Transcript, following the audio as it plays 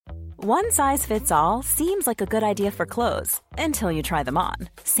One size fits all seems like a good idea for clothes until you try them on.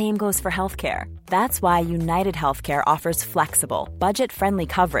 Same goes for healthcare. That's why United Healthcare offers flexible, budget-friendly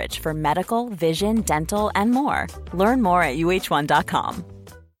coverage for medical, vision, dental, and more. Learn more at uh1.com.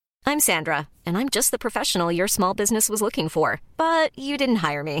 I'm Sandra, and I'm just the professional your small business was looking for. But you didn't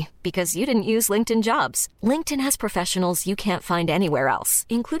hire me because you didn't use LinkedIn Jobs. LinkedIn has professionals you can't find anywhere else,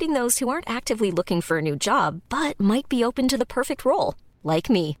 including those who aren't actively looking for a new job, but might be open to the perfect role, like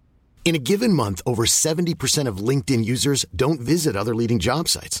me. In a given month, over 70% of LinkedIn users don't visit other leading job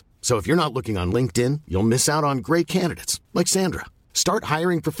sites. So if you're not looking on LinkedIn, you'll miss out on great candidates like Sandra. Start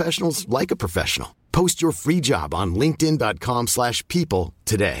hiring professionals like a professional. Post your free job on linkedin.com/people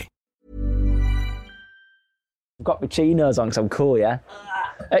today. I've got my chinos on because I'm cool, yeah?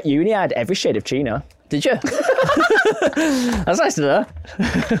 At uni, I had every shade of chino. Did you? That's nice to know.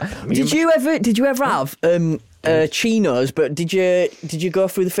 Did you ever have chinos, but did you go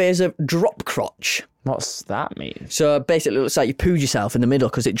through the phase of drop crotch? What's that mean? So basically it looks like you pooed yourself in the middle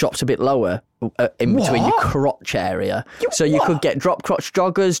because it drops a bit lower in between your crotch area. You could get drop crotch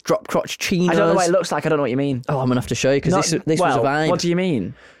joggers, drop crotch chinos. I don't know what it looks like, I don't know what you mean. Oh, I'm going to have to show you because this was a vibe. What do you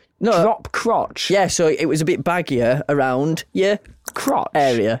mean? No, drop crotch? Yeah, so it was a bit baggier around your crotch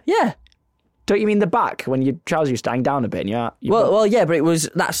area. Yeah. Don't you mean the back when your trousers used to hang down a bit? And well, yeah, but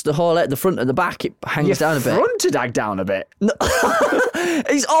that's the whole the front and the back. It hangs down a bit. Your front would hang down a bit. No.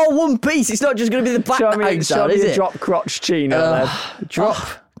 It's all one piece. It's not just going to be the back that hangs down, is it? Drop crotch chino. Drop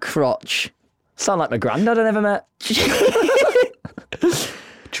crotch. Sound like my granddad I never met.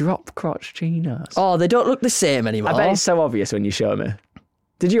 Drop crotch chinos. Oh, they don't look the same anymore. I bet it's so obvious when you show me.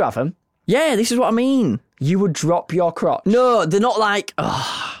 Did you have them? Yeah, this is what I mean. You would drop your crotch? No, they're not like...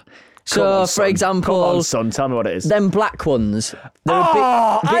 So, for example... Come on, son, tell me what it is. Them black ones. They're a bit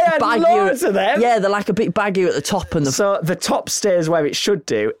I had baggier. Loads of them. Yeah, they're like a bit baggier at the top. So the top stays where it should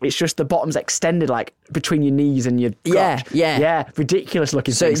do. It's just the bottom's extended like between your knees and your crotch. Yeah. Ridiculous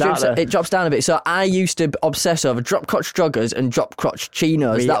looking things out there. It drops down a bit. So I used to obsess over drop crotch joggers and drop crotch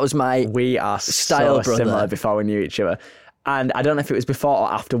chinos. That was my We are style, so similar before we knew each other. And I don't know if it was before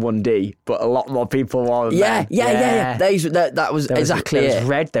or after 1D, but a lot more people wore them. Yeah. That was exactly it. There was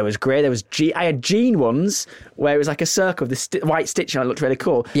red, there was grey, there was I had jean ones where it was like a circle with the white stitching on it. Looked really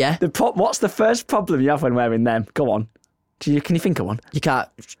cool. Yeah. What's the first problem you have when wearing them? Go on. Can you think of one? You can't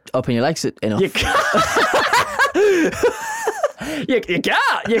open your legs enough. You can't. You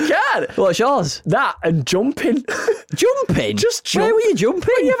can't. What's yours? That and jumping. Jumping? Just jump. Where were you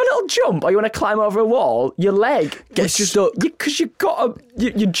jumping? When you have a little jump or you want to climb over a wall, your leg gets stuck. Because your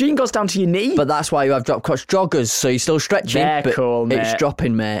jean goes down to your knee. But that's why you have drop crotch joggers, so you're still stretching. They're but cool, mate. It's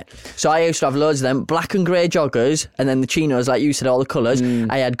dropping, mate. So I used to have loads of them. Black and grey joggers, and then the chinos, like you said, all the colours.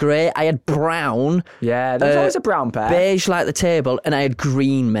 I had grey, I had brown. Yeah, there's always a brown pair. Beige like the table, and I had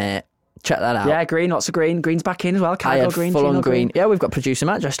green, mate. Check that out. Yeah, green, lots of green. Green's back in as well. I had green, full on green. Yeah, we've got producer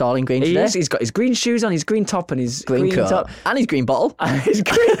Matt dressed all in green today. He's got his green shoes on, his green top and his green coat. top. And his green bottle. And his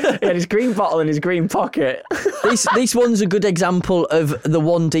green bottle and his green pocket. This one's a good example of the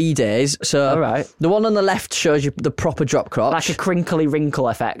 1D days. So all right. The one on the left shows you the proper drop crotch. Like a crinkly wrinkle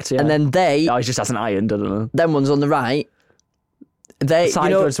effect, yeah. And then he just hasn't ironed, I don't know. Them ones on the right,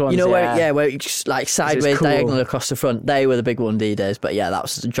 sideways ones, where it's just like sideways cool. diagonal across the front. They were the big 1D days, but yeah, that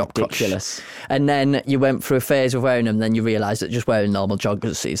was the drop crotch. Ridiculous. And then you went through a phase of wearing them, then you realised that just wearing normal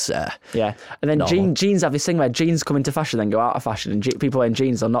joggers is yeah. And then jeans have this thing where jeans come into fashion, then go out of fashion, and people wearing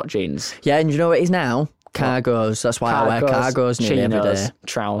jeans or not jeans. Yeah, and you know what it is now? Cargos. That's why I wear cargos nearly every day.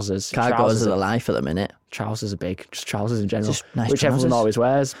 Trousers. Cargos are the life at the minute. Trousers are big. Just trousers in general. Just nice which trousers. everyone always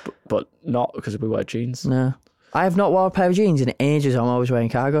wears, but not because we wear jeans. No. I have not worn a pair of jeans in ages. I'm always wearing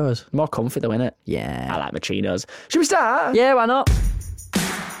cargos. More comfy though, innit? Yeah. I like my chinos. Should we start? Yeah, why not?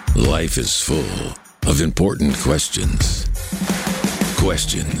 Life is full of important questions.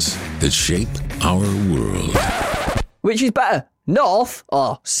 Questions that shape our world. Which is better, north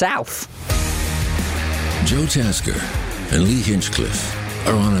or south? Joe Tasker and Lee Hinchcliffe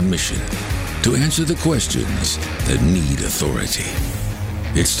are on a mission to answer the questions that need authority.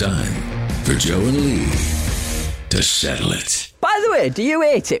 It's time for Joe and Lee to settle it. By the way, do you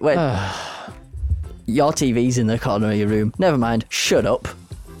hate it when your TV's in the corner of your room? Never mind, shut up.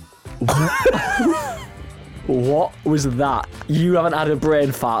 What was that? You haven't had a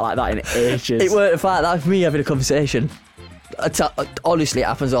brain fart like that in ages. It weren't a fart, that was me having a conversation. Honestly, it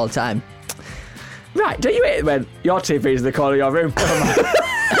happens all the time. Right, don't you hate it when your TV's in the corner of your room?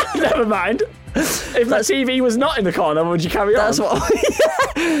 Never mind. If my TV was not in the corner, would you carry on?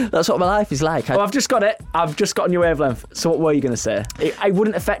 That's what my life is like. I've just got it. I've just got a new wavelength. So what were you going to say? It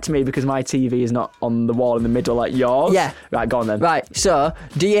wouldn't affect me because my TV is not on the wall in the middle like yours. Yeah. Right, go on then. Right, so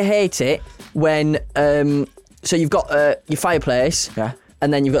do you hate it when... so you've got your fireplace, Yeah.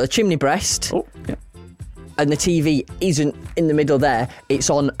 and then you've got the chimney breast, Oh, yeah. and the TV isn't in the middle there. It's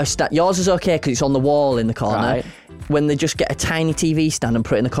on a stand. Yours is okay because it's on the wall in the corner. Right. When they just get a tiny TV stand and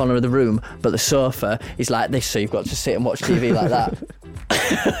put it in the corner of the room, but the sofa is like this, so you've got to sit and watch TV like that.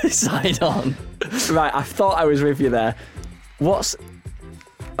 Side on. Right, I thought I was with you there. What's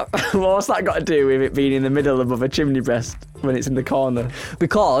that got to do with it being in the middle above a chimney breast when it's in the corner?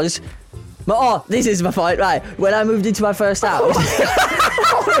 Because... this is my point, right. When I moved into my first house...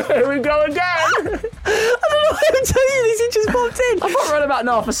 Here we go again! I don't know why I'm telling you this, it just popped in. I thought we were on about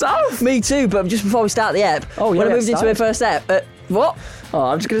north or south. Me too, but just before we start the ep, Oh, yeah, when I yeah, moved into my start. first ep, what? Oh,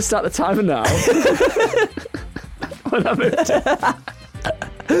 I'm just going to start the timer now. When I moved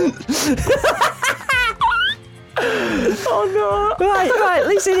Oh no! Right,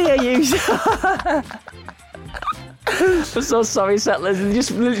 listen here, you. I'm so sorry, settlers.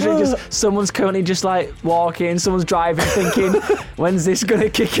 Just literally, just someone's currently just like walking, someone's driving, thinking, "When's this gonna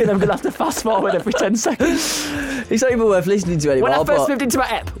kick in? I'm gonna have to fast forward every 10 seconds." It's not even worth listening to anymore. When I first but- moved into my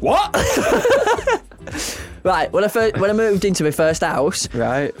ep, what? Right, when I moved into my first house,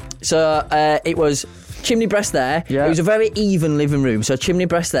 Right. so it was chimney breast there. Yeah. It was a very even living room, so chimney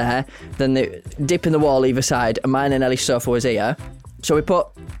breast there, then the dip in the wall either side, and mine and Ellie's sofa was here. So we put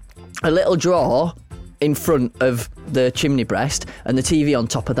a little drawer in front of the chimney breast and the TV on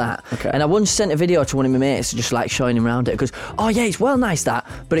top of that. Okay. And I once sent a video to one of my mates just like showing him around it. It goes, "Oh yeah, it's well nice that,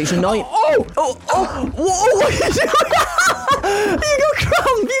 but it's annoying." What are you doing?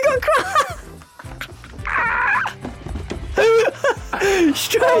 You got cramp.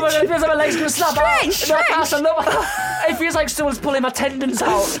 Stretch. Oh my god, it feels like my legs gonna snap out. Stretch. No, Pastor, no. It feels like someone's pulling my tendons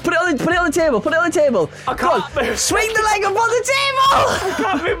out. Put it on the table. I Come can't on. move. Swing the leg up on the table. I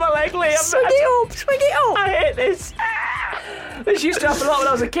can't move my leg, Liam. Swing it up. I hate this. This used to happen a lot when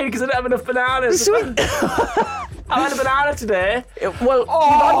I was a kid because I didn't have enough bananas. Swing. I had a banana today. Well, you've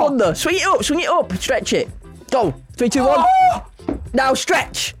had one though. Swing it up. Stretch it. Go. 3, 2, 1. Now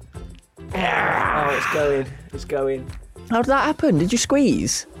stretch. Oh, it's going. How did that happen? Did you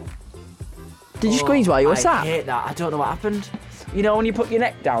squeeze? Did you squeeze while you were I sat? hate that. I don't know what happened. You know when you put your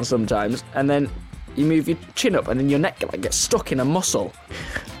neck down sometimes and then you move your chin up and then your neck like gets stuck in a muscle.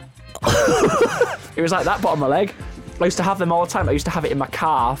 It was like that bottom of my leg. I used to have them all the time. I used to have it in my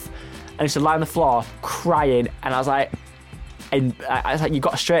calf and I used to lie on the floor crying and I was like, you've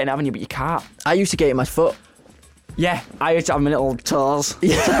got to straighten it, haven't you? But you can't. I used to get it in my foot. Yeah, I used to have my little toes.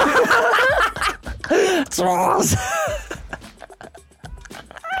 Toes.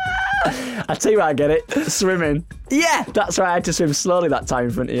 I tell you where I get it. Swimming. Yeah. That's why I had to swim slowly that time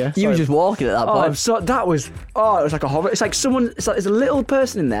in front of you. You were Sorry. just walking at that Oh, point. it was like a horror. It's like there's a little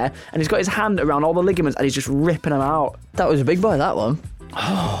person in there and he's got his hand around all the ligaments and he's just ripping them out. That was a big boy, that one.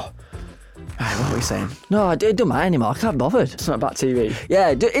 Right, what were we saying? No, I don't mind anymore. I can't be bothered. Something about TV. Yeah,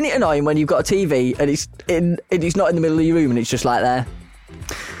 isn't it annoying when you've got a TV and it's not in the middle of your room and it's just like there?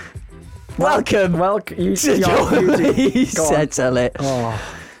 Welcome. You to Joe and Lee Go on. Settle It.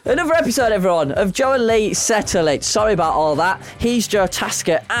 Oh. Another episode, everyone, of Joe and Lee Settle It. Sorry about all that. He's Joe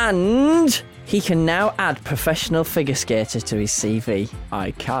Tasker, and he can now add professional figure skater to his CV. I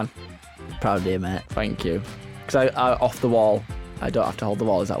can. Proud of you, mate. Thank you. Because I off the wall. I don't have to hold the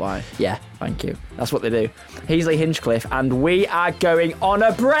wall, is that why? Yeah. Thank you. That's what they do. He's Lee Hinchcliffe, and we are going on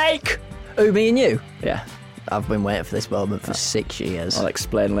a break! Who, me and you? Yeah, I've been waiting for this moment for 6 years. I'll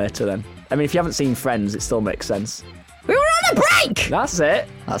explain later then. I mean, if you haven't seen Friends, it still makes sense. We were on a break! That's it.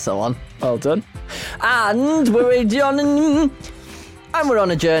 That's the one. Well done. And we're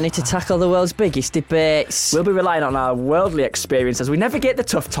on a journey to tackle the world's biggest debates. We'll be relying on our worldly experience as we navigate the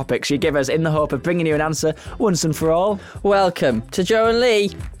tough topics you give us in the hope of bringing you an answer once and for all. Welcome to Joe and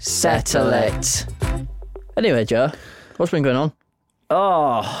Lee Settle It. Anyway, Joe, what's been going on?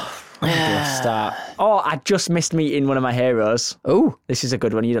 Oh, where do I start? Oh, I just missed meeting one of my heroes. Oh, This is a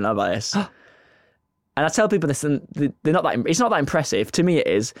good one. You don't know about this. And I tell people this, and they're not that. It's not that impressive. To me, it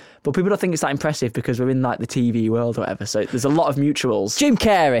is, but people don't think it's that impressive because we're in like the TV world or whatever. So there's a lot of mutuals. Jim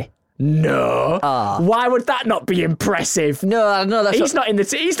Carrey. No. Why would that not be impressive? No, that's He's not in the.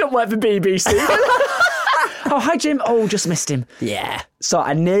 He's not work for BBC. Oh, hi Jim. Oh, just missed him. Yeah. So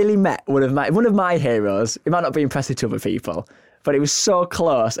I nearly met one of my heroes. It might not be impressive to other people, but it was so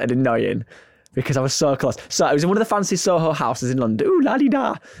close and annoying. because I was so close. So it was in one of the fancy Soho houses in London. Ooh,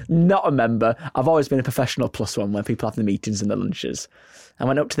 la-di-da. Not a member. I've always been a professional +1 when people have the meetings and the lunches. I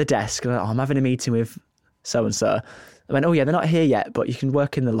went up to the desk and I was like, I'm having a meeting with so-and-so. I went, oh yeah, they're not here yet, but you can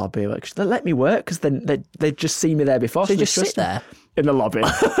work in the lobby. Like, they let me work because they'd just seen me there before. So you just sit there? In the lobby,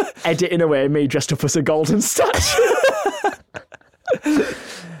 editing away me dressed up as a golden statue.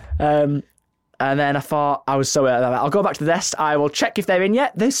 And then I thought, I was so early, I'll go back to the desk, I will check if they're in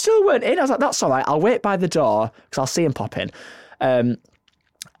yet. They still weren't in. I was like, that's all right, I'll wait by the door because I'll see them pop in. And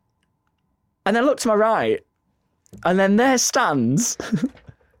then I looked to my right, and then there stands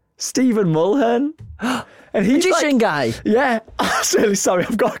Stephen Mulhern. And he's Magician guy. Yeah. I'm really sorry,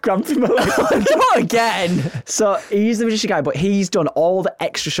 I've got a cramp in my leg. Not again. So he's the magician guy, but he's done all the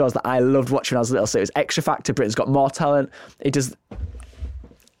extra shows that I loved watching when I was little. So it was Extra Factor, Britain's Got More Talent. He does...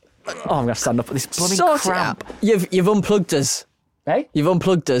 Oh, I'm going to stand up at this blooming Sort it cramp. out. You've unplugged us. Hey? You've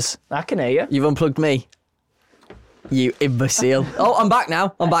unplugged us. I can hear you. You've unplugged me. You imbecile. Oh, I'm back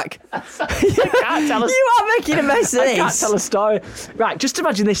now. I'm back. You can't tell us. You are making a mess of I this. can't tell a story. Right, just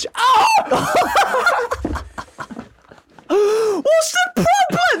imagine this. Oh! What's the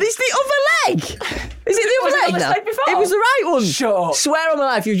problem? It's the other leg. Is it the Was it other on leg this now? leg before? It was the right one. Shut up. Swear on my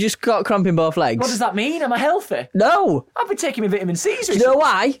life, you've just got cramp in both legs. What does that mean? Am I healthy? No. I've been taking my vitamin C. Do you know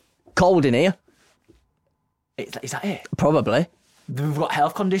why? Cold in here. Is that it? Probably. We've got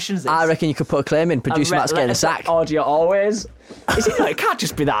health conditions. I reckon you could put a claim in. Producer Matt's getting a sack. Audio always. Is it? No, it can't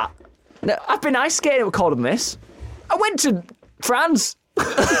just be that. No. I've been ice skating with colder than this. I went to France.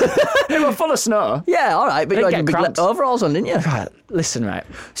 They were full of snow. Yeah, all right, but you Didn't had your get big cramps. overalls on, didn't you? Right, listen, right.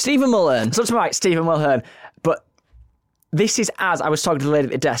 Stephen Mulhern. So to my right, Stephen Mulhern. But this is as I was talking to the lady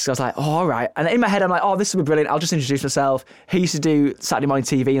at the desk. I was like, oh, all right. And in my head, I'm like, oh, this will be brilliant. I'll just introduce myself. He used to do Saturday morning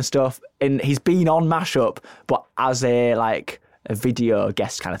TV and stuff. And he's been on MASH-up, but as a video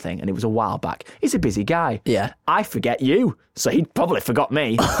guest kind of thing. And it was a while back. He's a busy guy. Yeah. I forget you. So he probably forgot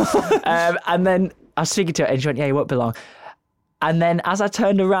me. And then I was speaking to her and she went, yeah, you won't be long. And then as I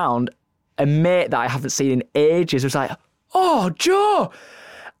turned around, a mate that I haven't seen in ages was like, oh, Joe.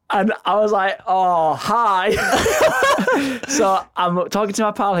 And I was like, oh, hi. So I'm talking to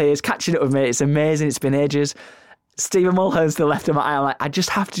my pal here. He's catching up with me. It's amazing. It's been ages. Stephen Mulhern's to the left of my eye. I'm like, I just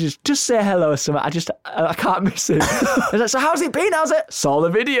have to just say hello or something. I can't miss him. I was like, so how's it been? How's it? Saw the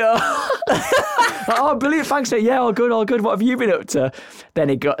video. Like, oh, brilliant. Thanks, mate. Yeah, all good, all good. What have you been up to? Then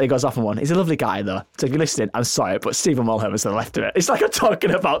he goes off on one. He's a lovely guy, though. So if you're listening, I'm sorry, but Stephen Mulhern was to the left of it. It's like I'm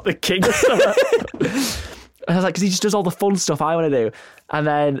talking about the king or something. And I was like, because he just does all the fun stuff I want to do. And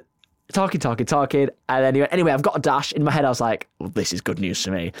then talking. And then he went, anyway, I've got a dash. In my head, I was like, well, this is good news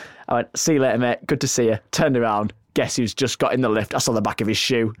for me. I went, see you later, mate. Good to see you. Turned around. Guess who's just got in the lift? I saw the back of his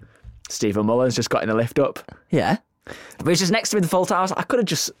shoe. Stephen Mulhern's just got in the lift up. Yeah. But he's just next to me the full time. I could have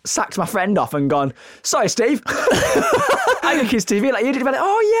just sacked my friend off and gone, sorry, Steve. I got Kids TV. Like, you did. Like,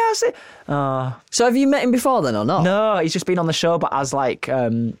 oh, yeah, I see. So have you met him before then or not? No, he's just been on the show, but as I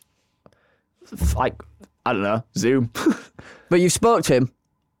don't know, Zoom. But you've spoke to him?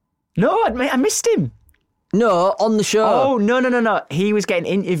 No, I missed him. No, on the show. Oh, no. He was getting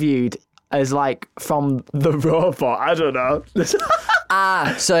interviewed as from the robot. I don't know.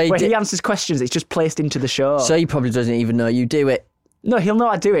 So he answers questions. It's just placed into the show. So he probably doesn't even know you do it. No, he'll know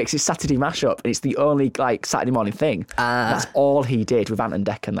I do it because it's Saturday Mash-Up and it's the only Saturday morning thing. That's all he did with Ant and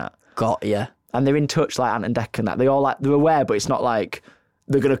Dec and that. Got ya. And they're in touch like Ant and Dec and that. They all they're aware, but it's not like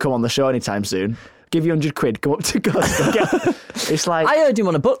they're going to come on the show anytime soon. Give you £100, come up to Glasgow. It's like I heard him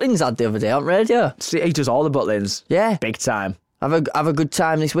on a Butlins ad the other day on radio. See, he does all the Butlins. Yeah. Big time. Have a good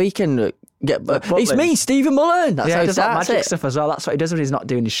time this weekend. It's me, Stephen Mulhern. That's how he he does that starts magic it. stuff as well. That's what he does when he's not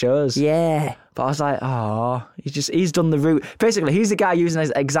doing his shows. Yeah. But I was like, oh, he's done the route. Basically, he's the guy using as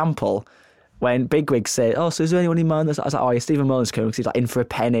an example when bigwigs say, oh, so is there anyone in mind? I was like, oh, yeah, Stephen Mulhern's coming because he's in for a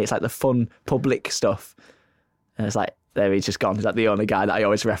penny. It's like the fun public stuff. And it's like, there he's just gone. He's like the only guy that I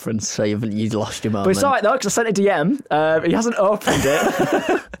always reference. So you've lost your moment. But it's all right though, because I sent a DM. He hasn't opened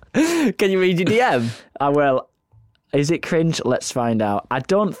it. Can you read your DM? I will. Is it cringe? Let's find out. I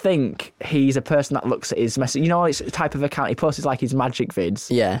don't think he's a person that looks at his message. You know, it's a type of account. He posts his magic vids.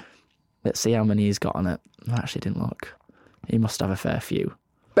 Yeah. Let's see how many he's got on it. I actually didn't look. He must have a fair few.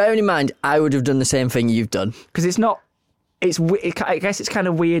 Bearing in mind, I would have done the same thing you've done. Because it's not... I guess it's kind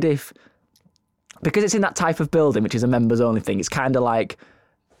of weird if... Because it's in that type of building, which is a members-only thing, it's kind of like,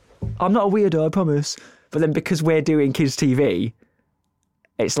 I'm not a weirdo, I promise. But then because we're doing Kids TV,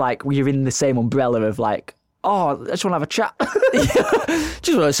 it's like you're in the same umbrella of oh, I just want to have a chat.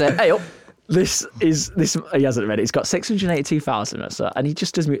 Just want to say, hey up. This he hasn't read it. It's got 682,000 or so, and he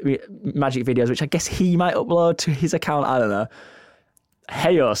just does magic videos, which I guess he might upload to his account. I don't know.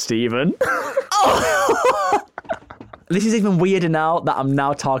 Heyo, Stephen. Oh! This is even weirder now that I'm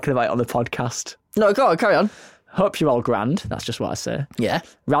now talking about it on the podcast. No, go on, carry on. Hope you're all grand. That's just what I say. Yeah.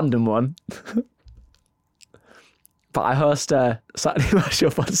 Random one. But I host a Saturday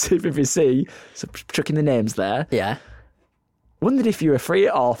Mashup on CBBC, so chucking the names there. Yeah. Wondered if you were free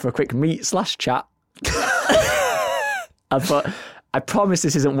at all for a quick meet/chat. I thought, I promise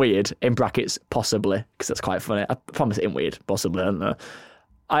this isn't weird, in brackets, possibly, because that's quite funny. I promise it isn't weird, possibly, I don't know.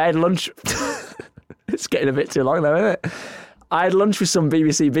 I had lunch. It's getting a bit too long though, isn't it? I had lunch with some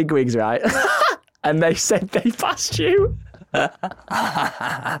BBC bigwigs, right? And they said they passed you.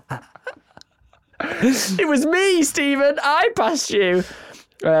 It was me, Stephen. I passed you.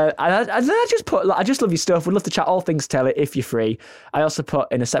 And I just put, like, I just love your stuff. Would love to chat all things Telly if you're free. I also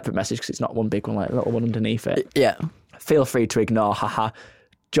put in a separate message, because it's not one big one, like a little one underneath it. Yeah. Feel free to ignore, haha.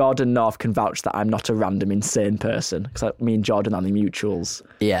 Jordan North can vouch that I'm not a random insane person, because me and Jordan are the mutuals.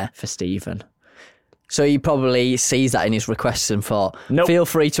 Yeah. For Stephen. So he probably sees that in his requests and thought, Nope. Feel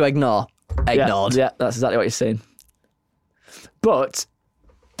free to ignore. Ignored. Yeah, that's exactly what you're saying. But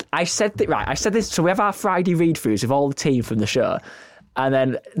I said that, right, I said this, so we have our Friday read-throughs with all the team from the show, and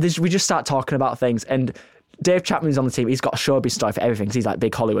then we just start talking about things, and Dave Chapman's on the team, he's got a showbiz story for everything, because he's like a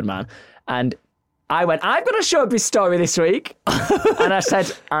big Hollywood man, and I went, I've got a showbiz story this week, and I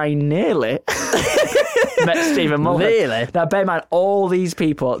said, I nearly met Stephen Mulhern. Really? Now, bear in mind, all these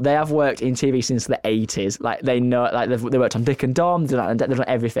people, they have worked in TV since the 80s. Like, they know, like, they worked on Dick and Dom, they've done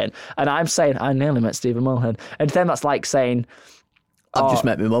everything. And I'm saying, I nearly met Stephen Mulhern. And to them, that's like saying, I've just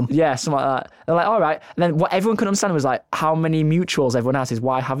met my mum. yeah, something like that. They're like, all right. And then what everyone couldn't understand was like, how many mutuals everyone has is,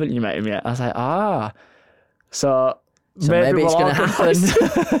 why haven't you met him yet? I was like, So maybe it's we'll going to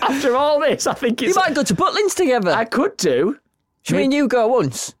happen. After all this, I think You it's... might go to Butlins together. I could do. Do you mean you go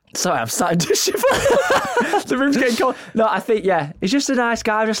once? Sorry, I'm starting to shiver. The room's getting cold. No, I think, yeah, he's just a nice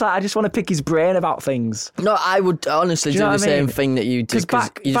guy. I just want to pick his brain about things. No, I would honestly do know the what I mean? same thing that you do,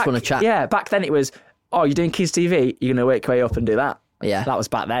 because you just want to chat. Yeah, back then it was, oh, you're doing Kids TV, you're going to wake your way up and do that. Yeah. That was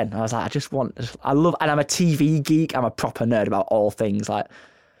back then. I was like, I love, and I'm a TV geek. I'm a proper nerd about all things. Like,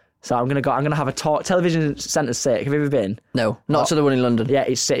 so I'm going to have a talk, television centre's sake. Have you ever been? No, not to the one in London. Yeah,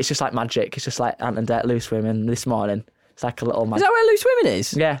 it's just like magic. It's just like Ant and Dec, Loose Women this morning. It's like a little magic. Is that where Loose Women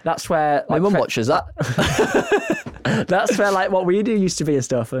is? Yeah, that's where... My mum watches that. That's where, like, What We Do used to be and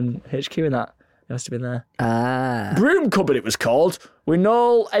stuff, and HQ and that. It must have been there. Ah. Broom Cupboard, it was called, with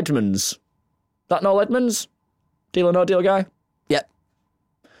Noel Edmonds. That Noel Edmonds? Deal or no deal guy? Yep.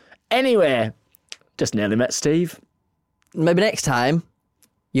 Anyway, just nearly met Steve. Maybe next time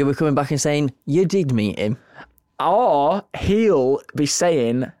you'll be coming back and saying you did meet him. Or he'll be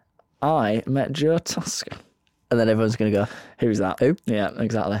saying, I met Joe Tasker. And then everyone's going to go, Who's that? Who? Yeah,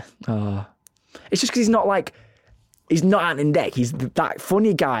 exactly. Oh. It's just because he's not Ant and Dec. He's that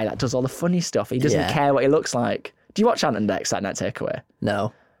funny guy that does all the funny stuff. He doesn't care what he looks like. Do you watch Ant and Dec Saturday Night Takeaway?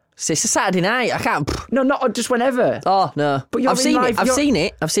 no. It's a Saturday night. I can't. No, not just whenever. Oh, no. But you're I've in seen live-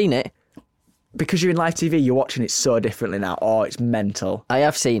 it. I've seen it. Because you're in live TV, you're watching it so differently now. Oh, it's mental. I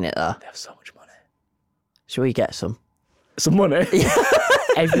have seen it, though. They have so much money. Shall we get some? Some money?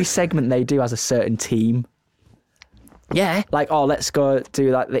 Every segment they do has a certain team. Yeah. Like, oh, let's go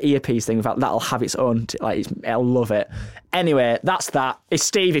do like the earpiece thing. That'll have its own. I'll love it. Anyway, that's that. It's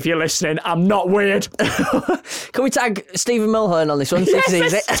Steve. If you're listening, I'm not weird. Can we tag Stephen Mulhern on this one? Yes,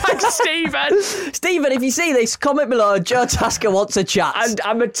 Sees let's it? tag Stephen. Stephen, if you see this, comment below. Joe Tasker wants a chat. And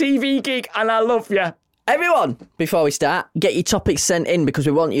I'm a TV geek, and I love you. Everyone, before we start, get your topics sent in because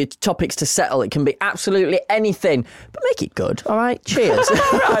we want your topics to settle. It can be absolutely anything, but make it good, all right? Cheers.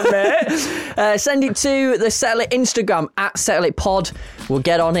 Right, mate. Send it to the Settle It Instagram at Settle It Pod. We'll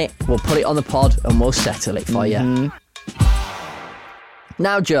get on it, we'll put it on the pod, and we'll settle it for you.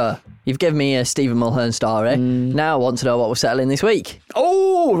 Now, Joe, you've given me a Stephen Mulhern story. Now I want to know what we're settling this week.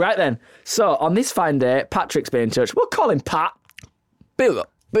 Oh, right then. So on this fine day, Patrick's been in touch. We'll call him Pat. Big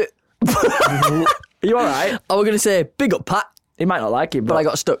up. Are you all right? I was going to say, big up, Pat, He might not like him, but I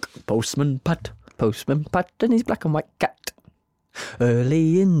got stuck. Postman Pat. Postman Pat and his black and white cat.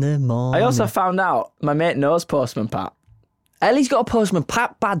 Early in the morning. I also found out my mate knows Postman Pat. Ellie's got a Postman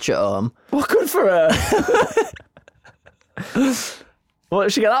Pat badge at home. Well, good for her. What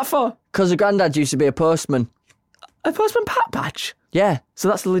did she get that for? Because her granddad used to be a postman. A Postman Pat badge? Yeah. So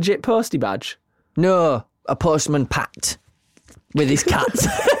that's a legit postie badge? No, a Postman Pat. With his cat.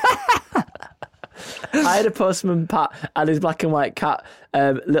 I had a Postman Pat and his black and white cat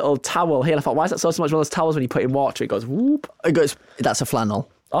little towel here. And I thought, why is that so much one of those towels when you put in water? It goes whoop. It goes, that's a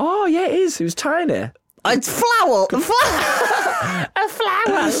flannel. Oh, yeah, it is. It was tiny. It's flower. A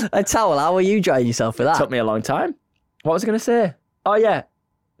flower. A towel. How are you drying yourself with that? Took me a long time. What was I going to say? Oh, yeah.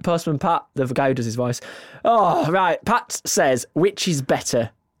 Postman Pat, the guy who does his voice. Oh, right. Pat says, which is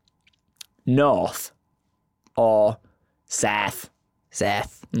better, north or south?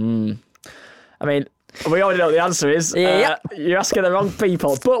 Seth. I mean, we already know what the answer is. Yeah. You're asking the wrong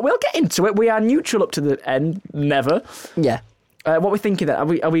people, but we'll get into it. We are neutral up to the end, never. Yeah. What we're thinking then, are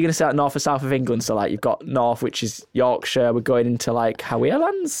we going to start north or south of England? So, like, you've got north, which is Yorkshire. We're going into, like,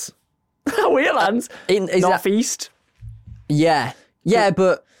 Howelands? Howelands? North east? Yeah. Yeah,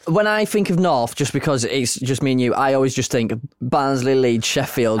 but when I think of north, just because it's just me and you, I always just think of Barnsley, Leeds,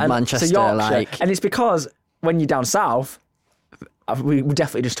 Sheffield, Manchester. So Yorkshire. Like, And it's because when you're down south, we're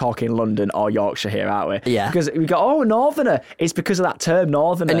definitely just talking London or Yorkshire here, aren't we? Yeah. Because we go, oh, northerner. It's because of that term,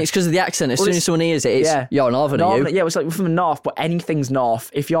 northerner. and it's because of the accent. As soon as someone hears it, it's you're a northerner, you. Yeah, it's like we're from the north, but anything's north.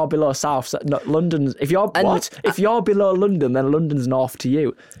 If you're below south, so, no, London's. If you're If you're below London, then London's north to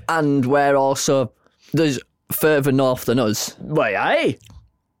you. And we're also there's further north than us. Wait, hey.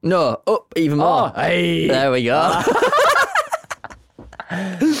 No, up even more. Oh, hey. There we go.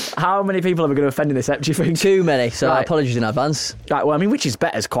 How many people are we going to offend in this app, do you think? Too many, so Right. apologies in advance. Right, well, I mean, which is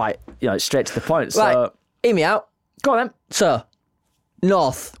better is quite, straight to the point. So, Right, hear me out. go on then. So,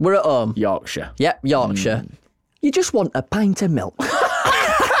 north, we're at home. Yorkshire. Yep, Yorkshire. You just want a pint of milk.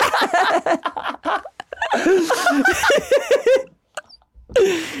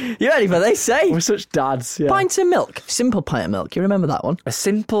 You ready for they say? We're such dads, yeah. Pint of milk. Simple pint of milk. You remember that one? A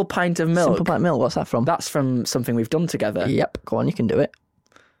simple pint of milk. Simple pint of milk. What's that from? That's from something we've done together. Yep, go on, you can do it.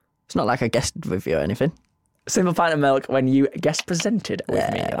 It's not like I guested with you or anything. Simple pint of milk when you guest presented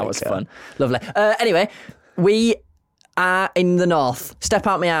with me. There That we was go. fun. Lovely. Anyway, we are in the north. Step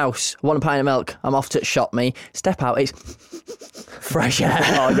out my house. Want a pint of milk. I'm off to shop me. Step out. It's fresh air.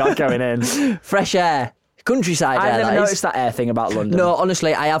 Oh, you're going in. Fresh air. Countryside air, I never that is. noticed that air thing about London. No,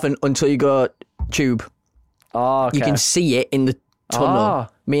 honestly, I haven't until you go tube. Oh, okay. You can see it in the tunnel. Ah.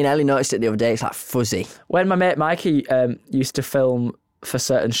 Me and Ellie noticed it the other day. It's like fuzzy. When my mate Mikey used to film for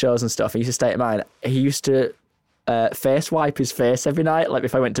certain shows and stuff, he used to stay at mine. He used to face wipe his face every night, like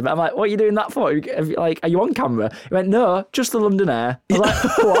if I went to bed. I'm like, what are you doing that for? Are you on camera? He went, no, just the London air. I was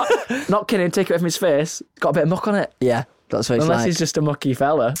like, what? Not kidding, take it away from his face. Got a bit of muck on it. Yeah, that's what it's Unless like. he's just a mucky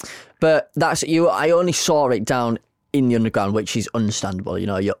fella. But that's you. I only saw it down in the underground, which is understandable. You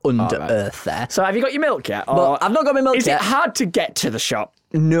know, you're under right. earth there. So have you got your milk yet? But Or I've not got my milk is yet. it hard to get to the shop?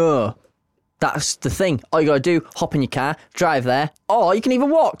 No. That's the thing. All you got to do, hop in your car, drive there, or you can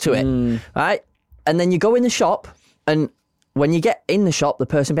even walk to it, right? And then you go in the shop, and when you get in the shop, the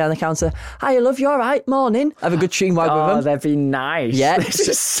person behind the counter, hi, love, you all right? Morning. Have a good tune wag with them. They've been nice. Yeah. This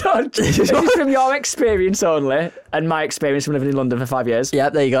is from your experience only, and my experience from living in London for 5 years. Yeah,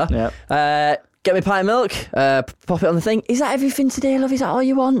 there you go. Yeah. Get me a pint of milk, pop it on the thing. Is that everything today, love? Is that all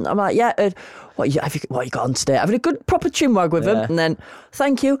you want? I'm like, yeah. What you got on today? Having a good proper chinwag with them, and then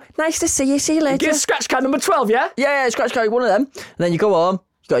thank you, nice to see you. See you later. Get scratch card number 12, yeah? Yeah, scratch card, one of them. And then you go home.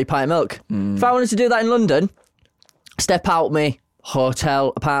 You got your pint of milk. If I wanted to do that in London, step out me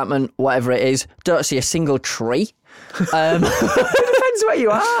hotel, apartment, whatever it is. Don't see a single tree. Depends where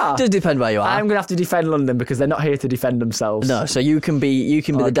you are. Does depend where you are. I'm going to have to defend London because they're not here to defend themselves. No, so you can be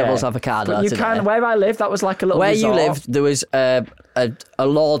the Okay. devil's avocado. But you today. can. Where I live, that was like a little Where resort. you lived, there was a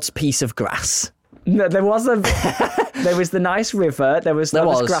lord's piece of grass. No, there was the nice river. There was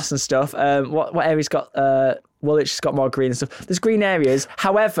grass and stuff. What area's got? Woolwich's got more green and stuff. There's green areas.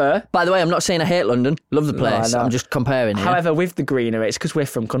 However, By the way, I'm not saying I hate London. Love the No, I place. know. I'm just comparing here. However, with the greenery, it's because we're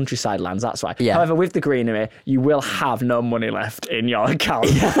from countryside lands, that's why. Yeah. However, with the greenery, you will have no money left in your account.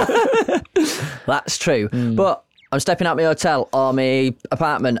 That's true. Hmm. But I'm stepping out my hotel or my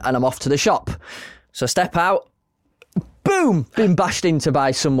apartment and I'm off to the shop. So step out. Boom! Been bashed into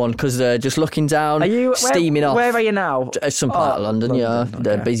by someone because they're just looking down, Are you steaming off. Where are you now? Some part of London, yeah.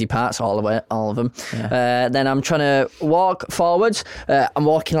 The okay. busy parts, all of them. Then I'm trying to walk forwards. I'm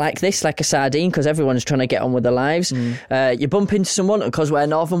walking like this, like a sardine, because everyone's trying to get on with their lives. You bump into someone, and because we're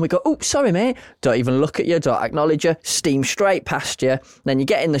northern, we go, oh, sorry, mate. Don't even look at you, don't acknowledge you, steam straight past you. Then you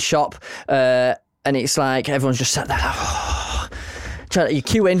get in the shop, and it's like everyone's just sat there like, you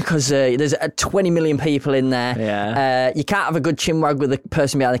queue in because there's 20 million people in there. Yeah. You can't have a good chinwag with the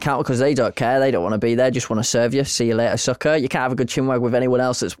person behind the counter because they don't care. They don't want to be there. Just want to serve you. See you later, sucker. You can't have a good chinwag with anyone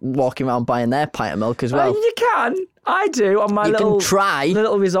else that's walking around buying their pint of milk as well. You can. I do on my You can little try. the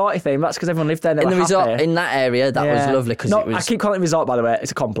little resorty thing. That's because everyone lived there. And they In the were resort, happy. in that area, that was lovely because it was. I keep calling it resort, by the way.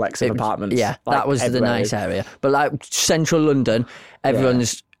 It's a complex of apartments. Yeah, Like, that was the everywhere nice is. area. But like central London,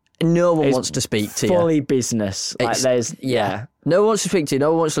 everyone's. No one It's wants to speak to Fully you. business. Like It's- there's yeah. No one wants to speak to you. No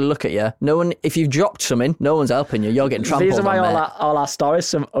one wants to look at you. No one. If you've dropped something, no one's helping you. You're getting trampled These are why on, mate. all our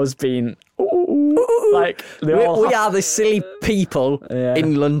stories from us being, ooh, Like, we are the silly people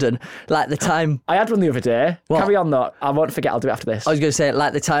in London. Like the time... I had one the other day. What? Carry on, though. I won't forget. I'll do it after this. I was going to say,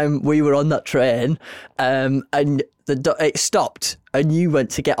 like the time we were on that train and it stopped and you went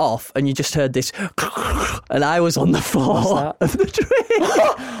to get off and you just heard this and I was on the floor of the train.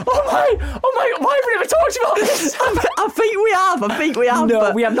 Oh my, why have we never talked about this? I think we have.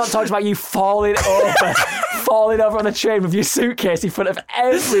 No, we have not talked about you falling over on the train with your suitcase in front of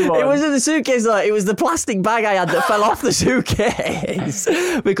everyone. It wasn't the suitcase though, it was the plastic bag I had that fell off the suitcase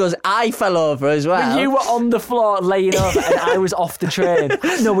because I fell over as well. But you were on the floor laying over and I was off the train.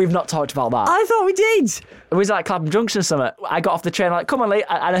 No, we've not talked about that. I thought we did. It was like Clapham Junction or something. I got off the train like, come on, Lee.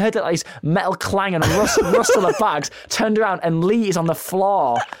 And I heard that like, this metal clang and rustle of bags. Turned around and Lee is on the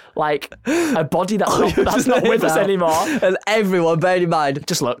floor like a body that's not with us anymore. And everyone, bearing in mind,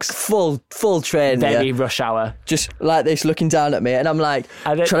 just looks full train. Very rush hour. Just like this, looking down at me. And I'm like,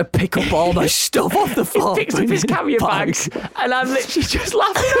 trying to pick up all my stuff off the floor. He picks up his carrier bags. And I'm literally just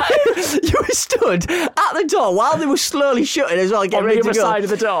laughing at him. You were stood at the door while they were slowly shutting as well. On the other side of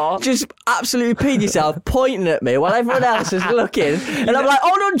the door. Just absolutely peed yourself, pointing at me while everyone else is looking. And I'm like,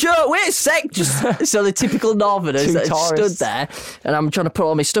 oh no, Joe, wait a sec. So the typical northerners that stood there. And I'm trying to put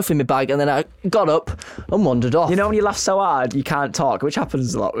all my stuff in my bag. And then I got up and wandered off. You know when you laugh so hard you can't talk, which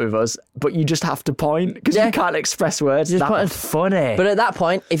happens a lot with us, but you just have to point because you can't express words. That's funny. But at that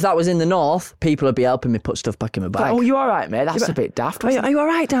point, if that was in the north, people would be helping me put stuff back in my bag. Oh, you all right, mate? That's a bit daft. Are you all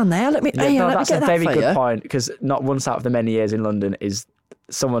right down there? Let me. That's get a very that good point because not once out of the many years in London is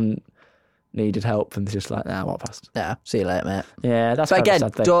someone needed help and they're just like, nah, walk past. Yeah, see you later, mate. Yeah, that's but kind again, of a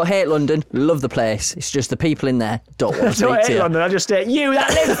sad thing. Don't hate London, love the place. It's just the people in there don't want to don't speak to hate you. London, I just hate you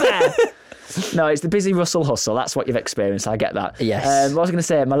that live there. No, it's the busy Russell hustle. That's what you've experienced. I get that. Yes. What I was going to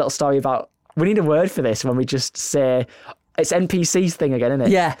say, my little story about, we need a word for this when we just say, it's NPC's thing again, isn't it?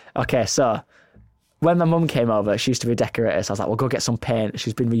 Yeah. Okay, so when my mum came over, she used to be a decorator, so I was like, well, go get some paint.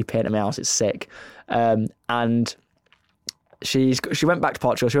 She's been repainting my house, it's sick. And she went back to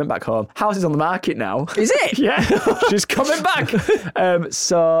Portugal, she went back home. House is on the market now. Is it? Yeah, she's coming back.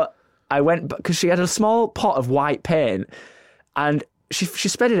 So I went, because she had a small pot of white paint, and she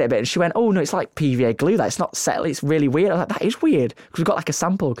spread it a bit, and she went, oh no, it's like PVA glue, that it's not settled, it's really weird. I was like, that is weird, because we've got like a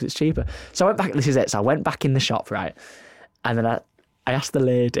sample, because it's cheaper. So I went back, this is it, so I went back in the shop, right, and then I asked the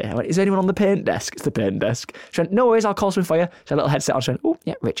lady, I went, is there anyone on the paint desk? It's the paint desk. She went, no worries, I'll call someone for you. She had a little headset on, she went, oh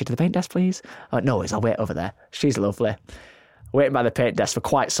yeah, Richard, to the paint desk, please. I went, no worries, I'll wait over there. She's lovely. Waiting by the paint desk for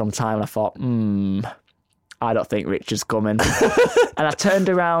quite some time, and I thought, I don't think Richard's coming. And I turned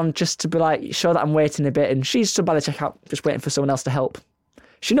around just to be like, show that I'm waiting a bit, and she's stood by the checkout, just waiting for someone else to help.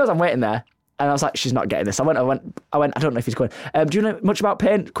 She knows I'm waiting there, and I was like, she's not getting this. I went, I don't know if he's going. Do you know much about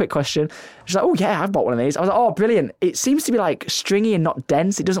paint? Quick question. She's like, oh yeah, I've bought one of these. I was like, oh, brilliant. It seems to be like stringy and not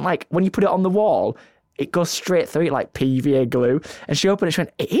dense. It doesn't like, when you put it on the wall, it goes straight through it like PVA glue. And she opened it, she went,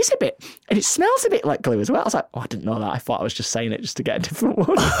 it is a bit, and it smells a bit like glue as well. I was like, oh, I didn't know that. I thought I was just saying it just to get a different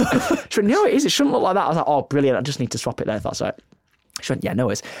one. She went, no, it is. It shouldn't look like that. I was like, oh, brilliant. I just need to swap it there if that's right. She went, yeah, no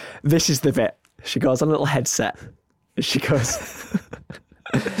worries. This is the bit. She goes on a little headset. She goes,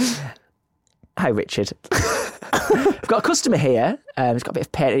 hi, Richard. I've got a customer here. It's got a bit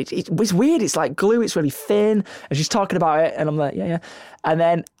of paint. It's weird. It's like glue. It's really thin. And she's talking about it. And I'm like, yeah. And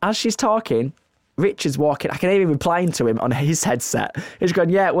then as she's talking, Richard's walking. I can hear him replying to him on his headset. He's going,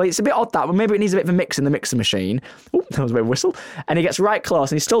 yeah, well, it's a bit odd that. Well, maybe it needs a bit of a mix in the mixer machine. Oh, that was a bit of a whistle. And he gets right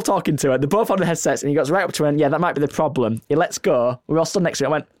close and he's still talking to her. They're both on the headsets and he goes right up to her and, yeah, that might be the problem. He lets go. We're all stood next to him.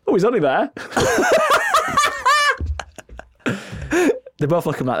 I went, oh, he's only there. They're both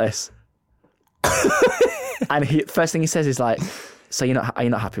looking like this. And first thing he says is like, so are you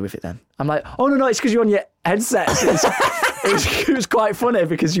not happy with it then? I'm like, oh, no, it's because you're on your headset. It was quite funny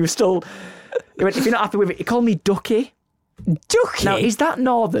because you were still... He went, if you're not happy with it, he called me Ducky. Ducky? Now, is that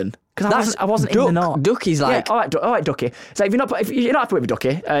northern? Because I wasn't in the north. Ducky's like... Yeah, all right, Ducky. So if you're not happy with it, Ducky,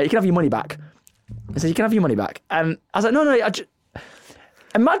 you can have your money back. I said, you can have your money back. And I was like, no,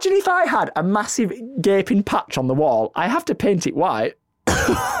 imagine if I had a massive gaping patch on the wall. I have to paint it white.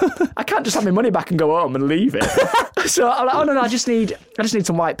 I can't just have my money back and go home and leave it. So I'm like, oh no, I just need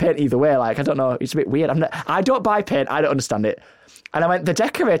some white paint either way. Like, I don't know, it's a bit weird. I don't buy paint, I don't understand it. And I went, the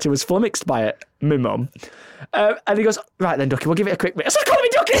decorator was flummoxed by it, my mum. And he goes, right then, Ducky, we'll give it a quick mix. Stop calling me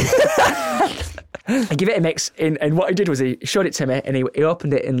Ducky! I give it a mix, and what he did was he showed it to me, and he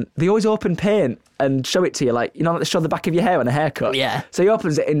opened it, and they always open paint and show it to you, like, you know, like they show the back of your hair on a haircut. Yeah. So he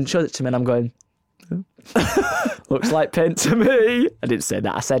opens it and shows it to me, and I'm going, looks like paint to me. I didn't say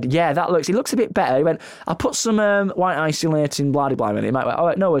that. I said, yeah, it looks a bit better. He went, I'll put some white isolating blah blah blah in it. He might go, all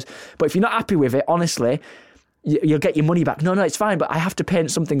right, no worries. But if you're not happy with it, honestly, you'll get your money back. No, it's fine, but I have to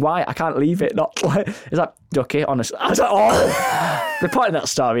paint something white. I can't leave it. Not like, it's like, okay, honestly. I was like, oh. The point of that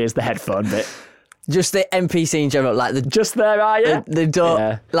story is the headphone bit. Just the NPC in general, like just there, are you? They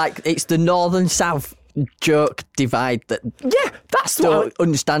don't like it's the northern-south joke divide that. Yeah, that's don't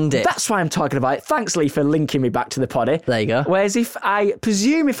understand it. That's why I'm talking about it. Thanks, Lee, for linking me back to the poddy. There you go. Whereas if I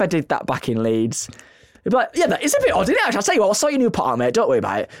did that back in Leeds, it'd be like, yeah, that is a bit odd, isn't it? I'll tell you what, I'll sort your new pot out, mate. Don't worry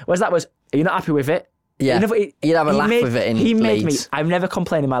about it. Whereas that was, are you not happy with it? Yeah, you'd have a laugh with it in He made Leeds. me, I've never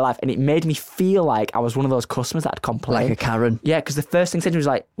complained in my life, and it made me feel like I was one of those customers that had complained. Like a Karen. Yeah, because the first thing he said was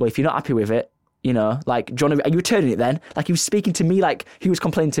like, well, if you're not happy with it, you know, like, do you want to, are you returning it then? Like, he was speaking to me like he was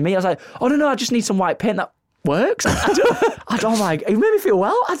complaining to me. I was like, oh, no, I just need some white paint that works. I don't like, it made me feel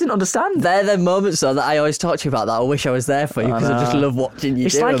well. I didn't understand. They're the moments, though, that I always talk to you about that I wish I was there for you, because I just love watching you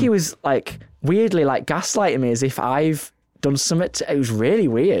It's do like them. he was, like, weirdly, like, gaslighting me as if I've done something. It was really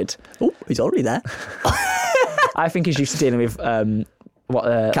weird. Oh, he's already there. I think he's used to dealing with Karens.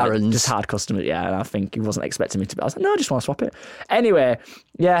 like, just hard customers, yeah, and I think he wasn't expecting me to be. I was like, no, I just want to swap it. Anyway,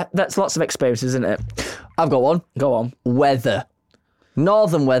 yeah, that's lots of experiences, isn't it? I've got one. Go on. Weather.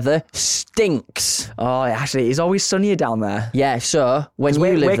 Northern weather stinks. Oh, actually, it's always sunnier down there. Yeah, so when you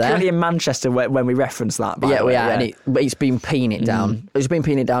We're live there... currently in Manchester when we reference that. By Yeah, the we way, are, and it's been peeing it down. It's been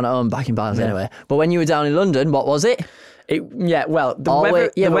peeing it down at home back in Barnes anyway. But when you were down in London, what was it? Well, the Always,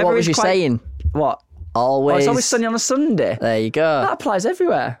 weather. yeah, the but weather what was is you quite, saying? What? Always. Oh, it's always sunny on a Sunday. There you go. That applies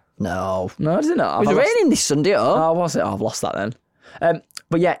everywhere. No. No, does it not? It was raining this Sunday, Oh, was it? Oh, I've lost that then.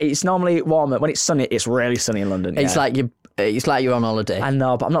 But yeah, it's normally warmer. When it's sunny, it's really sunny in London. It's yeah. like you're on holiday. I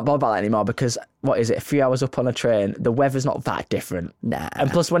know, but I'm not bothered about that anymore because, what is it, a few hours up on a train, the weather's not that different. Nah.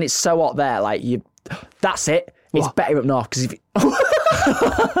 And plus, when it's so hot there, like, that's it. It's better up north because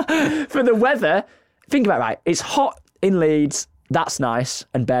for the weather, think about it, right? It's hot in Leeds, that's nice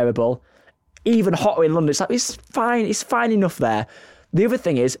and bearable. Even hotter in London, it's fine. It's fine enough there. The other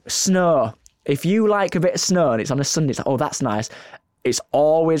thing is snow. If you like a bit of snow and it's on a Sunday, it's like, oh, that's nice. It's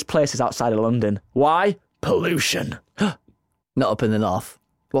always places outside of London. Why? Pollution. Not up in the north.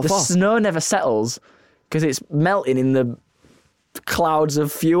 What The for? snow never settles because it's melting in the clouds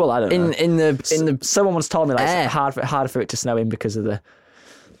of fuel. I don't know. In the Someone once told me like air. it's harder for it to snow in because of the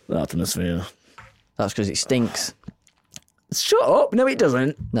atmosphere. That's because it stinks. Shut up! No, it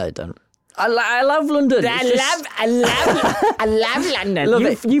doesn't. No, it don't. I love London. I love London.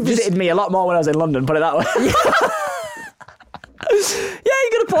 Love You visited me a lot more when I was in London. Put it that way. Yeah,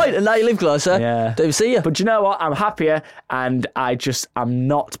 you got a point, and now you live closer. Yeah. Don't see you. But do you know what? I'm happier, and I'm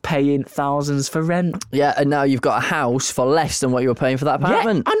not paying thousands for rent. Yeah, and now you've got a house for less than what you were paying for that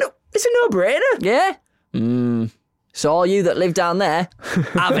apartment. Yeah, I know. It's a no-brainer. Yeah. So all you that live down there,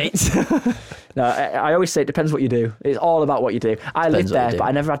 have it. No, I always say it depends what you do. It's all about what you do. I lived Depends what you there, do. but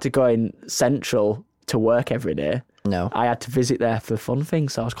I never had to go in Central to work every day. No. I had to visit there for fun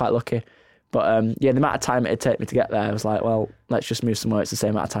things, so I was quite lucky. But yeah, the amount of time it'd take me to get there, I was like, well, let's just move somewhere. It's the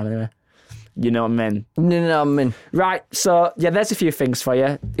same amount of time anyway. You know what I mean? No, I mean, Right, so yeah, there's a few things for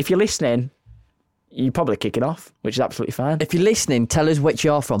you. If you're listening, you're probably kicking off, which is absolutely fine. if you're listening, tell us which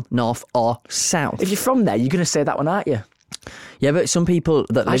you're from, north or south. If you're from there, you're going to say that one, aren't you? Yeah, but some people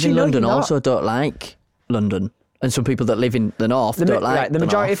that live Actually, in no, London you're not. also don't like London. And some people that live in the north don't like the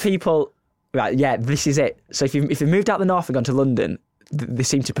majority north. of people, right, yeah, this is it. So if you've moved out the north and gone to London, they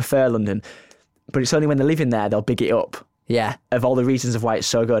seem to prefer London. But it's only when they live in there, they'll big it up Yeah. of all the reasons of why it's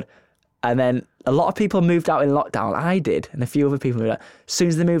so good. And then a lot of people moved out in lockdown. I did, and a few other people moved out. As soon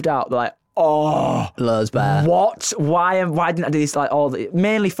as they moved out, they're like, oh, Loads better. what? Why didn't I do this? Like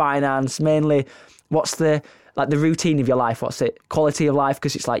mainly finance, mainly what's the routine of your life? What's it? Quality of life,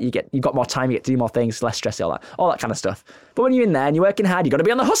 because it's like you've got more time, you get to do more things, less stress, all that kind of stuff. But when you're in there and you're working hard, you got to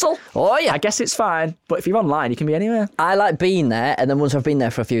be on the hustle. Oh, yeah. I guess it's fine. But if you're online, you can be anywhere. I like being there, and then once I've been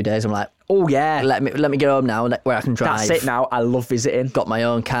there for a few days, I'm like, Oh yeah, let me get home now where I can drive. that's it. Now I love visiting. Got my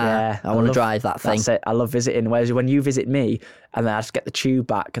own car. Yeah, I want to love- drive that thing. That's it. I love visiting. Whereas when you visit me, and then I just get the tube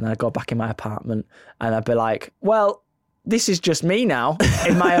back, and then I go back in my apartment, and I'd be like, well, this is just me now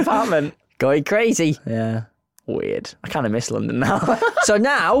in my apartment. Going crazy. Yeah, weird. I kind of miss London now. So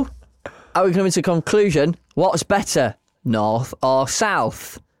now, are we coming to a conclusion? What's better, north or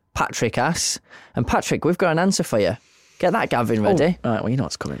south? Patrick asks. And Patrick, we've got an answer for you. Get that Gavin ready. All right, well, you know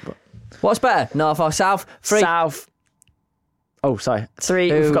what's coming, but What's better, north or south? South. Oh, sorry. Three.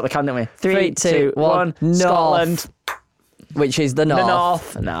 Two. We've got the count, didn't we? Three, two, one. North. Scotland. Which is the north. The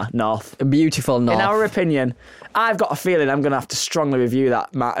north. Nah, north. A beautiful north. In our opinion, I've got a feeling I'm going to have to strongly review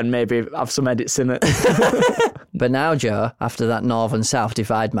that, Matt, and maybe have some edits in it. But now, Joe, after that north-and-south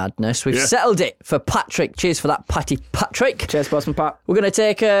divide madness, we've settled it for Patrick. Cheers for that, Patty Patrick. Cheers, Postman Pat. We're going to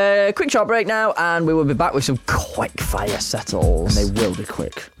take a quick short break now, and we will be back with some quick fire settles. And they will be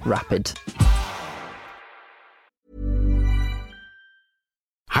quick. Rapid.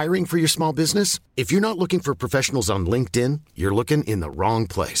 Hiring for your small business? If you're not looking for professionals on LinkedIn, you're looking in the wrong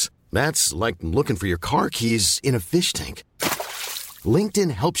place. That's like looking for your car keys in a fish tank.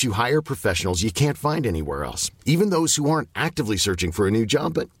 LinkedIn helps you hire professionals you can't find anywhere else, even those who aren't actively searching for a new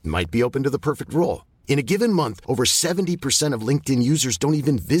job but might be open to the perfect role. In a given month, over 70% of LinkedIn users don't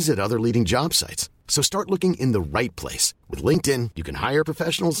even visit other leading job sites. So start looking in the right place. With LinkedIn, you can hire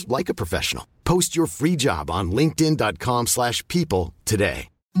professionals like a professional. Post your free job on linkedin.com/people today.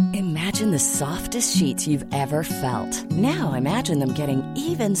 Imagine the softest sheets you've ever felt. Now imagine them getting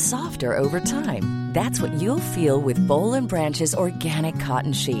even softer over time. That's what you'll feel with Boll & Branch's organic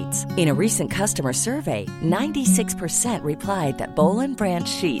cotton sheets. In a recent customer survey, 96% replied that Boll & Branch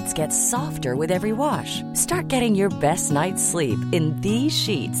sheets get softer with every wash. Start getting your best night's sleep in these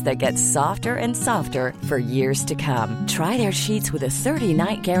sheets that get softer and softer for years to come. Try their sheets with a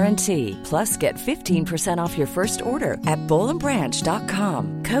 30-night guarantee. Plus, get 15% off your first order at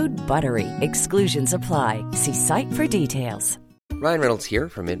bollandbranch.com. Code BUTTERY. Exclusions apply. See site for details. Ryan Reynolds here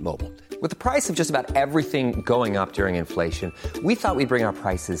from Mint Mobile. With the price of just about everything going up during inflation, we thought we'd bring our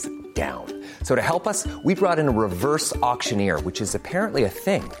prices down. So to help us, we brought in a reverse auctioneer, which is apparently a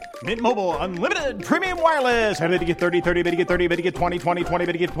thing. Mint Mobile Unlimited Premium Wireless. How to get 30, 30, bit to get 30, bit to get 20, 20, 20,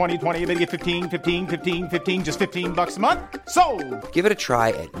 bit to get 20, 20, bit to get 15, 15, 15, 15, just $15 a month? Sold! Give it a try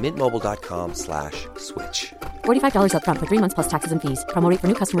at mintmobile.com/switch. $45 up front for 3 months plus taxes and fees. Promo rate for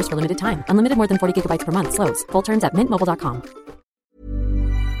new customers for limited time. Unlimited more than 40 gigabytes per month. Slows full terms at mintmobile.com.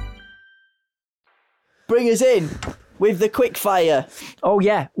 Bring us in with the quick fire. Oh,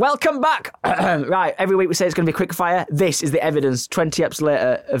 yeah. Welcome back. Right, every week we say it's going to be quick fire. This is the evidence, 20 eps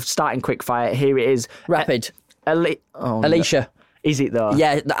later, of starting quick fire. Here it is. Rapid. Alicia. No. Is it, though?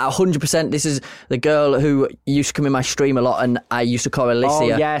 Yeah, 100%. This is the girl who used to come in my stream a lot, and I used to call her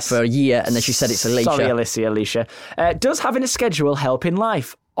Alicia for a year, and then she said it's Alicia. Sorry, Alicia. Does having a schedule help in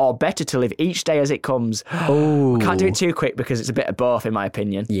life? Or better to live each day as it comes? Oh, we can't do it too quick because it's a bit of both, in my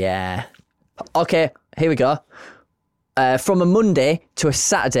opinion. Yeah. Okay, here we go. From a Monday to a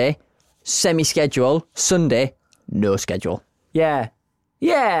Saturday, semi-schedule. Sunday, no schedule. Yeah.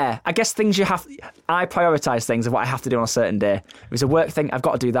 I guess I prioritise things of what I have to do on a certain day. If it's a work thing, I've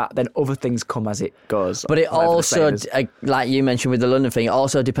got to do that. Then other things come as it goes. But it also, like you mentioned with the London thing, it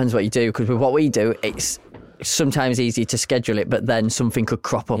also depends what you do. Because with what we do, it's sometimes easy to schedule it, but then something could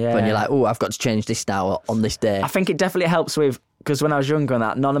crop up and you're like, oh, I've got to change this now on this day. I think it definitely helps with, because when I was younger and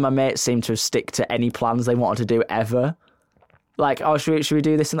that, none of my mates seemed to stick to any plans they wanted to do ever. Like, oh, should we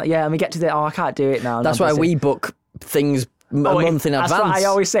do this and that? Yeah, and we get to the, I can't do it now. That's why we book things a month in advance. That's what I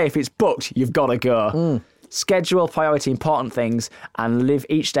always say. If it's booked, you've got to go. Schedule, priority, important things, and live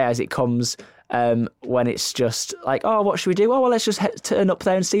each day as it comes. When it's just like, oh, what should we do? Oh, well, let's just turn up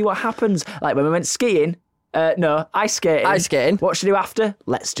there and see what happens. Like when we went skiing. No, ice skating. What should we do after?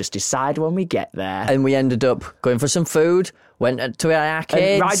 Let's just decide when we get there. And we ended up going for some food, went to our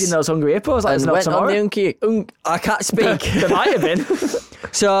arcades. And riding those hungry hippos like and there's no went tomorrow. On the I can't speak. There might have been.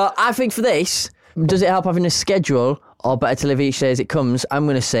 So I think for this, does it help having a schedule or better to live each day as it comes? I'm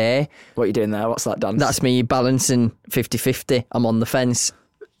going to say... What are you doing there? What's that dance? That's me balancing 50-50. I'm on the fence.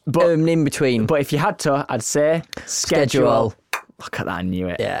 But in between. But if you had to, I'd say schedule. Look at that, I knew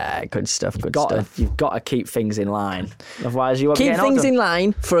it. Yeah, good stuff, You've got to keep things in line. Otherwise, you won't keep get things in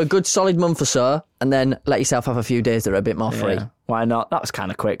line for a good solid month or so, and then let yourself have a few days that are a bit more free. Why not? That was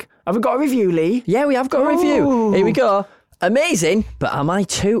kind of quick. Have we got a review, Lee? Yeah, we have got a review. Here we go. Amazing, but am I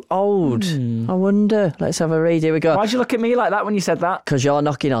too old? I wonder. Let's have a read. Here we go. Why'd you look at me like that when you said that? Because you're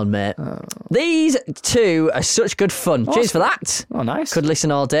knocking on, mate. These two are such good fun. Cheers for that. Oh, nice. Could listen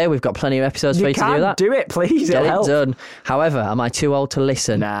all day. We've got plenty of episodes for you to do that. Do it, please. Get It'll it help. done. However, am I too old to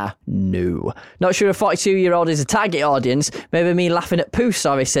listen? Nah. No. Not sure a 42-year-old is a target audience. Maybe me laughing at poo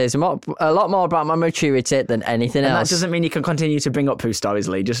stories says a lot more about my maturity than anything else. And that doesn't mean you can continue to bring up poo stories,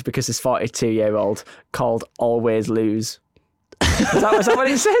 Lee, just because this 42-year-old called Always Lose. Is that what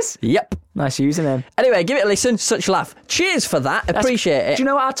it says? Yep. Nice username. Anyway, give it a listen. Such laugh. Cheers for that. Appreciate it. Do you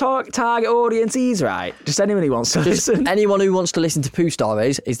know what our target audience is, right? Just anyone who wants to listen. Anyone who wants to listen to poo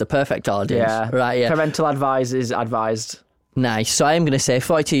stories is the perfect audience. Yeah. Right, yeah. Parental advice is advised. Nice. So I am going to say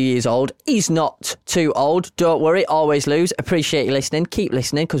 42 years old. He's not too old. Don't worry. Always Lose. Appreciate you listening. Keep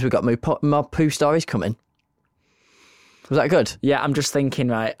listening because we've got more poo stories coming. Was that good? Yeah, I'm just thinking,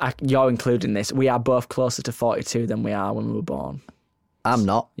 right, you're including this. We are both closer to 42 than we are when we were born. I'm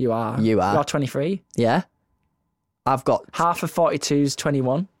not. You are. You are. You're 23. Yeah. I've got... Half of 42 is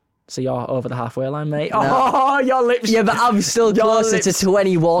 21. So you're over the halfway line, mate. No. Oh, your lips. Yeah, but I'm still closer to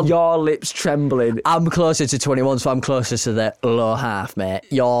 21. Your lips trembling. I'm closer to 21, so I'm closer to the low half, mate.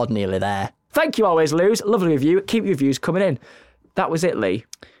 You're nearly there. Thank you always, Luz. Lovely review. Keep your reviews coming in. That was it, Lee.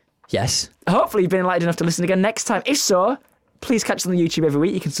 Yes. Hopefully you've been enlightened enough to listen again next time. If so, please catch us on the YouTube every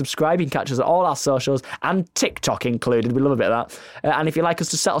week. You can subscribe. You can catch us at all our socials and TikTok included. We love a bit of that. And if you'd like us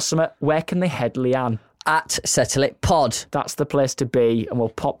to settle something, where can they head, Leanne? At Settle It Pod. That's the place to be, and we'll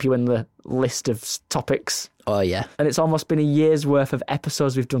pop you in the list of topics. Oh, yeah. And it's almost been a year's worth of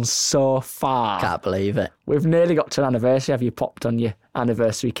episodes we've done so far. Can't believe it. We've nearly got to an anniversary. Have you popped on your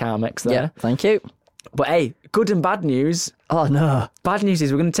anniversary Carmex there? Yeah, thank you. But hey, good and bad news. Oh, no. Bad news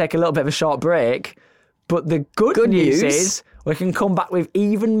is we're going to take a little bit of a short break, but the good news is we can come back with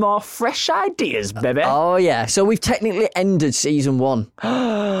even more fresh ideas, baby. Oh, yeah. So we've technically ended season 1.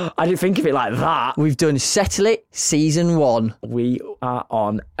 I didn't think of it like that. We've done Settle It season 1. We are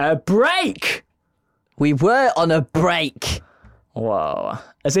on a break. We were on a break. Whoa.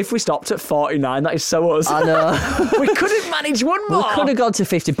 As if we stopped at 49. That is so us. I know. We couldn't manage one more. We could have gone to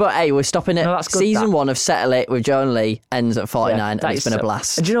 50, but hey, we're stopping at that's good, season 1 of Settle It with Joe and Lee ends at 49, and it's been a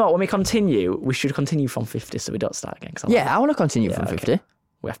blast. And do you know what? When we continue, we should continue from 50 so we don't start again. I want to continue from 50.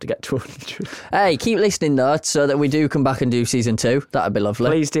 We have to get to 100. Hey, keep listening though, so that we do come back and do season 2. That'd be lovely.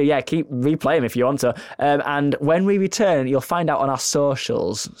 Please do, yeah. Keep replaying if you want to. And when we return, you'll find out on our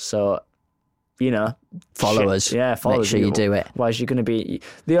socials. So, follow us. Yeah, follow us. Make sure you do it. Otherwise, you're going to be...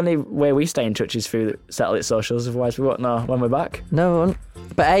 The only way we stay in touch is through Settle It socials. Otherwise, we won't know when we're back. No, we won't.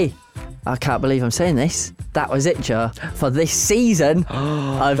 But hey, I can't believe I'm saying this. That was it, Joe, for this season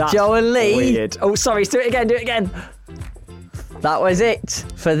of Joe and Lee. Weird. Oh, sorry. Do it again. That was it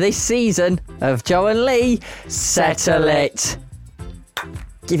for this season of Joe and Lee. Settle It.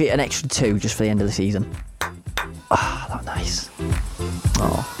 Give it an extra 2 just for the end of the season. Ah, that was nice.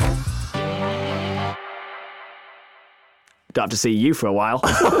 Oh. Don't have to see you for a while.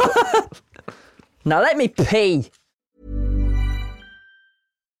 Now let me pee.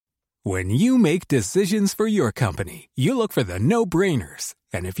 When you make decisions for your company, you look for the no-brainers.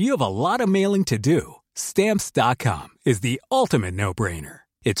 And if you have a lot of mailing to do, Stamps.com is the ultimate no-brainer.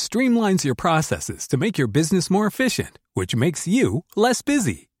 It streamlines your processes to make your business more efficient, which makes you less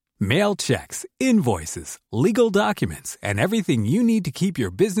busy. Mail checks, invoices, legal documents, and everything you need to keep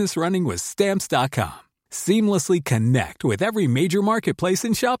your business running with Stamps.com. Seamlessly connect with every major marketplace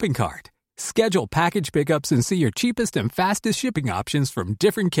and shopping cart. Schedule package pickups and see your cheapest and fastest shipping options from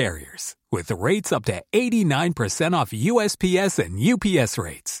different carriers. With rates up to 89% off USPS and UPS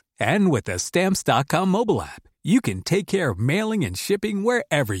rates. And with the Stamps.com mobile app, you can take care of mailing and shipping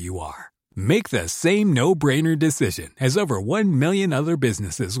wherever you are. Make the same no-brainer decision as over 1 million other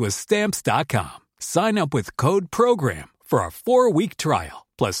businesses with Stamps.com. Sign up with code PROGRAM for a 4-week trial,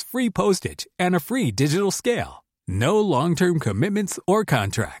 plus free postage and a free digital scale. No long-term commitments or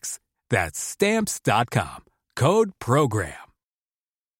contracts. That's Stamps.com. Code PROGRAM.